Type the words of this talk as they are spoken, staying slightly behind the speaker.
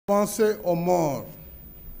Pensez aux morts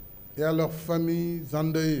et à leurs familles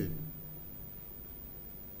endeuillées.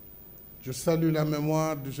 Je salue la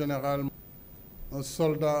mémoire du général, un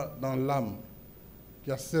soldat dans l'âme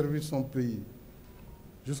qui a servi son pays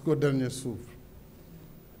jusqu'au dernier souffle.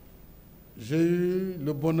 J'ai eu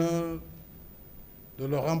le bonheur de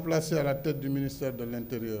le remplacer à la tête du ministère de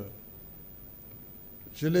l'Intérieur.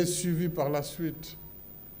 Je l'ai suivi par la suite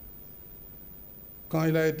quand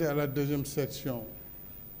il a été à la 2e section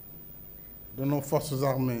de nos forces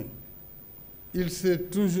armées. Il s'est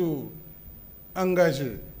toujours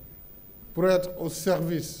engagé pour être au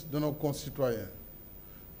service de nos concitoyens,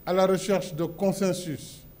 à la recherche de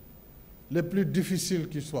consensus les plus difficiles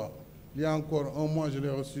qui soient. Il y a encore un mois, je l'ai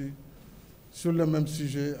reçu sur le même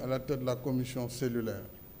sujet à la tête de la commission cellulaire.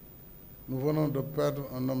 Nous venons de perdre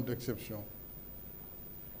un homme d'exception.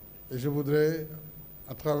 Et je voudrais,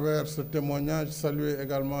 à travers ce témoignage, saluer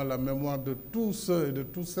également la mémoire de tous ceux et de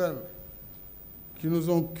toutes celles qui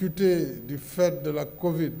nous ont quittés du fait de la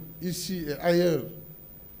Covid, ici et ailleurs,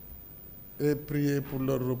 et prier pour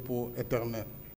leur repos éternel.